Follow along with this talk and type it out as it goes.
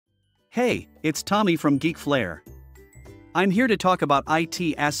Hey, it's Tommy from Geekflare. I'm here to talk about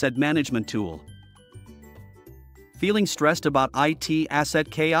IT Asset Management Tool. Feeling stressed about IT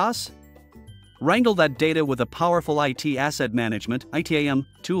asset chaos? Wrangle that data with a powerful IT Asset Management (ITAM)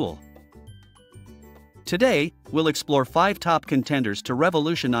 tool. Today, we'll explore 5 top contenders to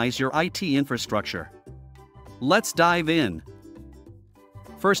revolutionize your IT infrastructure. Let's dive in.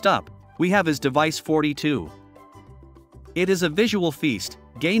 First up, we have Device 42. It is a visual feast.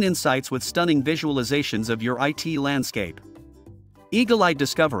 Gain insights with stunning visualizations of your IT landscape. Eagle-eyed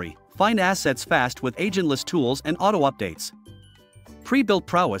discovery. Find assets fast with agentless tools and auto-updates. Pre-built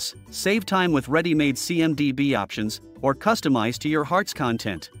prowess. Save time with ready-made CMDB options, or customize to your heart's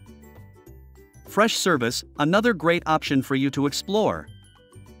content. Freshservice, another great option for you to explore.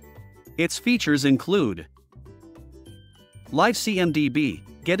 Its features include Live CMDB.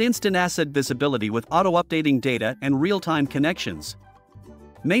 Get instant asset visibility with auto-updating data and real-time connections.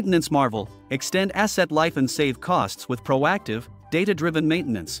 Maintenance Marvel. Extend asset life and save costs with proactive, data-driven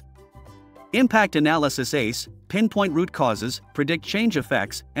maintenance. Impact Analysis ACE. Pinpoint root causes, predict change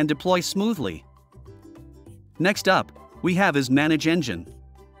effects, and deploy smoothly. Next up, we have ManageEngine.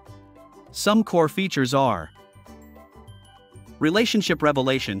 Some core features are Relationship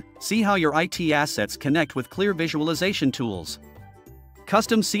Revelation. See how your IT assets connect with clear visualization tools.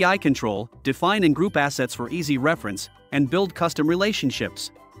 Custom CI Control. Define and group assets for easy reference, and build custom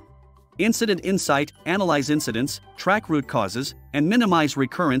relationships. Incident Insight. Analyze incidents, track root causes, and minimize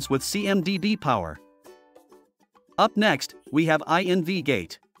recurrence with CMDB power. Up next, we have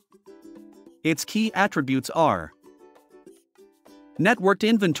InvGate. Its key attributes are Networked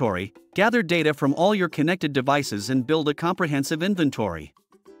Inventory. Gather data from all your connected devices and build a comprehensive inventory.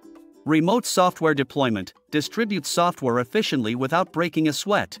 Remote Software Deployment. Distribute software efficiently without breaking a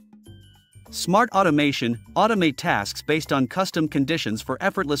sweat. Smart Automation. Automate tasks based on custom conditions for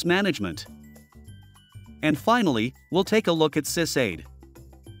effortless management. And finally, we'll take a look at SysAid.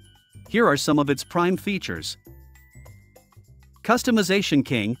 Here are some of its prime features. Customization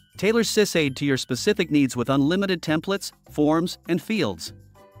King. Tailor SysAid to your specific needs with unlimited templates, forms, and fields.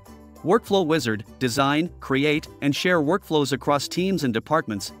 Workflow Wizard. Design, create, and share workflows across teams and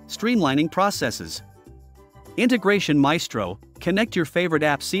departments, streamlining processes. Integration Maestro. Connect your favorite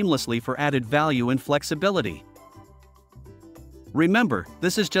app seamlessly for added value and flexibility. Remember,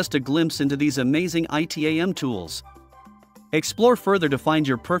 this is just a glimpse into these amazing ITAM tools. Explore further to find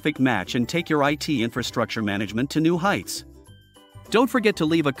your perfect match and take your IT infrastructure management to new heights. Don't forget to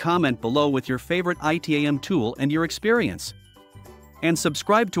leave a comment below with your favorite ITAM tool and your experience. And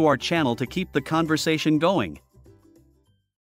subscribe to our channel to keep the conversation going.